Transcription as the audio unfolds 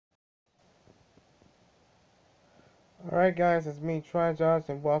Alright guys, it's me, Trijosh,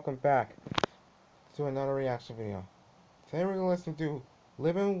 and welcome back to another reaction video. Today we're going to listen to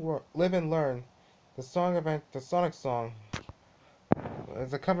Live and Learn, the Sonic song.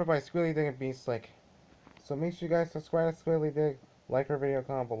 It's a cover by SquigglyDigg and Bslick. So make sure you guys subscribe to SquigglyDigg, like her video,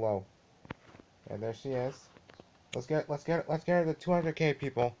 comment below. And there she is. Let's get her to 200k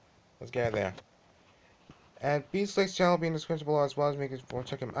people. Let's get her there. And Bslick's channel will be in the description below as well, as make sure to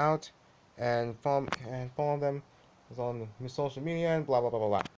check him out and follow them. It's on social media and blah blah blah blah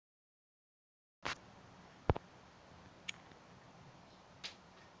blah.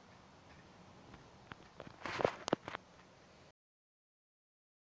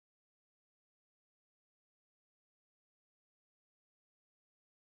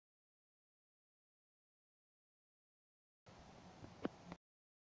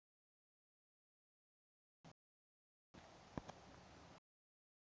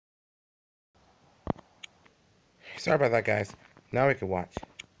 Sorry about that, guys. Now we can watch.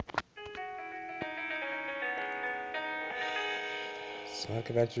 Sonic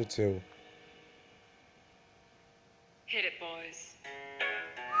Adventure 2. Hit it, boys.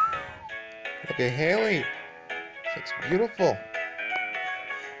 Look at Hailey. She looks beautiful.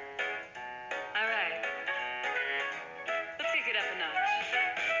 Alright. Let's kick it up a notch.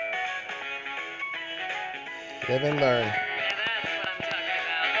 Live and learn. Now that's what I'm talking about.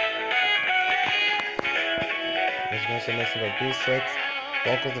 There's also mentioned by B6.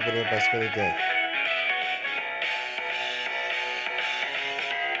 Vocals of the video by SquigglyDigg.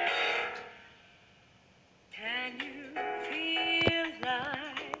 Can you feel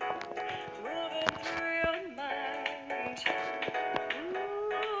life moving through your mind?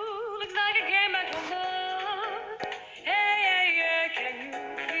 Ooh, looks like a game back home. Hey, yeah, can you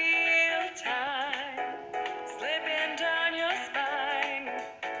feel time slipping down your spine?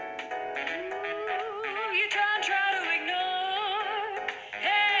 Ooh, you try to ignore.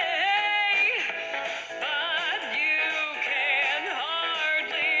 Hey, but you can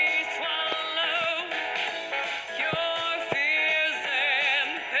hardly swallow your fears and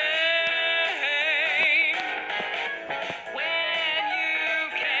pain when you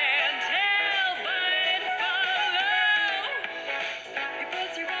can't help but follow. It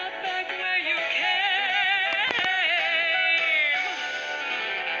puts you right back where you came.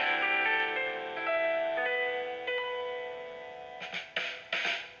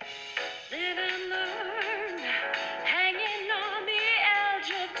 Live and learn, hanging on the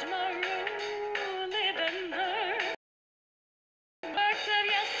edge of tomorrow. Live and learn, works of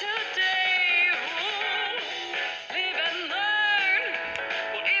yesterday. Ooh, live and learn.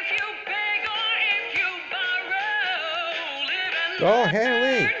 Well, if you beg or if you borrow, live and Go, learn.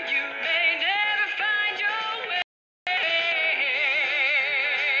 Hailey. You may never find your way.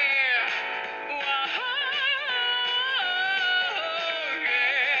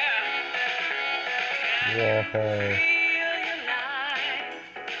 Whoa. Feel your life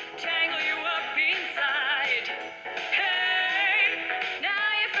tangle you up inside. Hey, now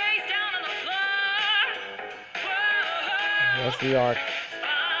you're face down on the floor. Whoa. What's the arc?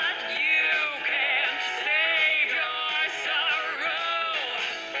 But you can't save your sorrow.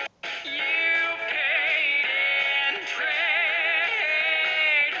 You paid in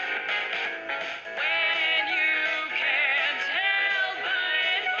trade. When you can't help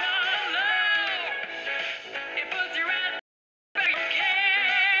but follow, it puts you right back where you came.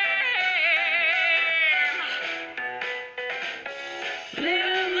 Live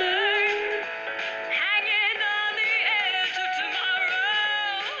and learn, hanging on the edge of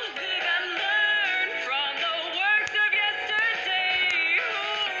tomorrow. Live and learn from the works of yesterday.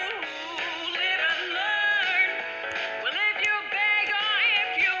 Ooh, live and learn. Well, if you beg or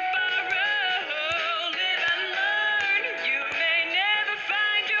if you borrow, live and learn. You may never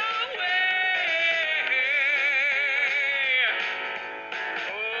find your way.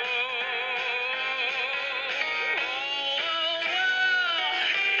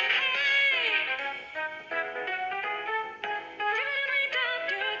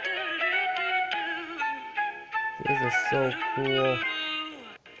 This is so cool.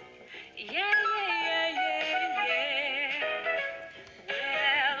 Yeah, yeah, yeah, yeah.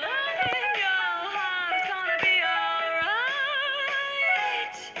 Well, up in your heart, it's gonna be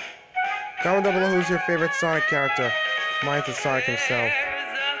alright. Comment down below who's your favorite Sonic character. Mine's the Sonic himself.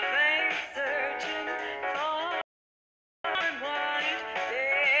 There's a thing searching for unwanted.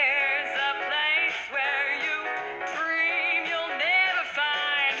 There's a place where you dream you'll never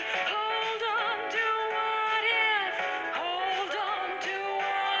find. Hold on to what if. Hold on to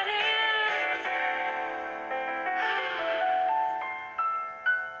what if.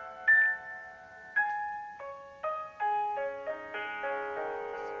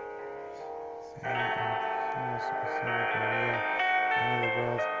 And supersonic Maria, one of the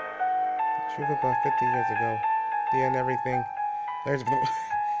world's truth about 50 years ago. The end, everything. There's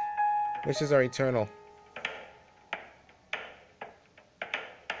wishes are eternal.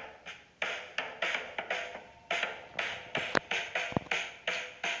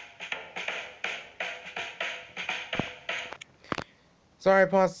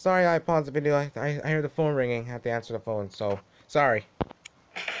 Sorry, I paused the video. I heard the phone ringing. I had to answer the phone, so sorry.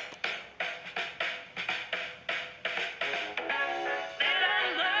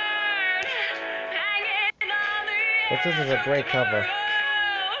 But this is a great cover.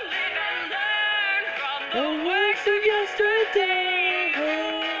 The works of yesterday.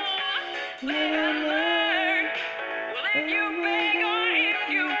 Live and learn. Well, if you beg or if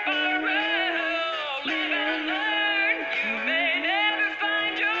you borrow, live and learn. You may never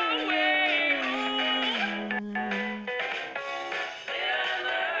find your way. Live and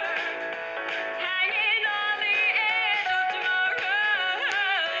learn. Hanging on the edge of tomorrow.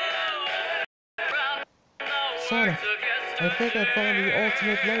 From the Sonic, works of I think I found the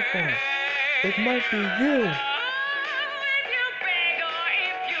ultimate life form. It might be you. If you beg or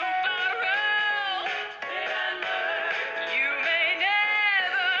if you borrow, live and learn. You may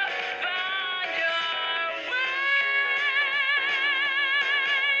never find your way.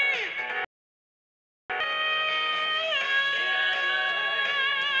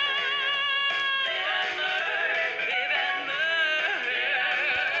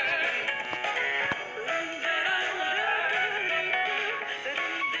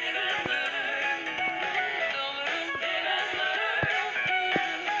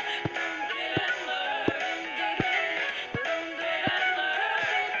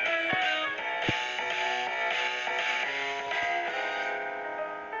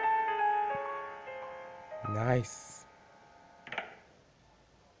 Nice.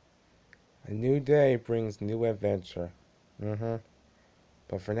 A new day brings new adventure.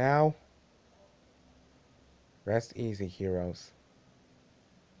 But for now, rest easy, heroes.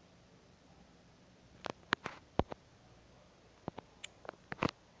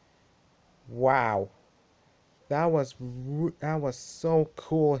 Wow. That was so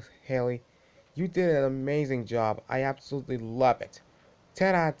cool, Hailey. You did an amazing job. I absolutely love it.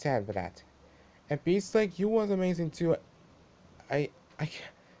 10 out of 10 for that. And Bslick, you was amazing too. I, I,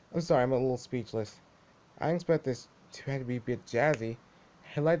 I'm sorry, I'm a little speechless. I expect this to be a bit jazzy.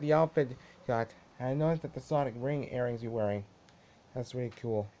 I like the outfit you got. I noticed that the Sonic ring earrings you're wearing. That's really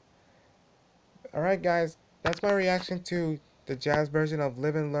cool. Alright guys, that's my reaction to the jazz version of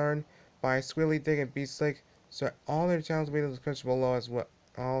Live and Learn by SquigglyDigg and Bslick. So all their channels will be in the description below as well.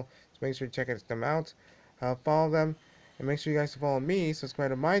 So make sure you check them out. Follow them. And make sure you guys follow me,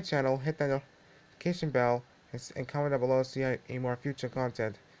 subscribe to my channel, hit that notification bell, and comment down below to see any more future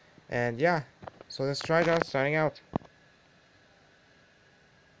content. And yeah, so this is Trijosh signing out.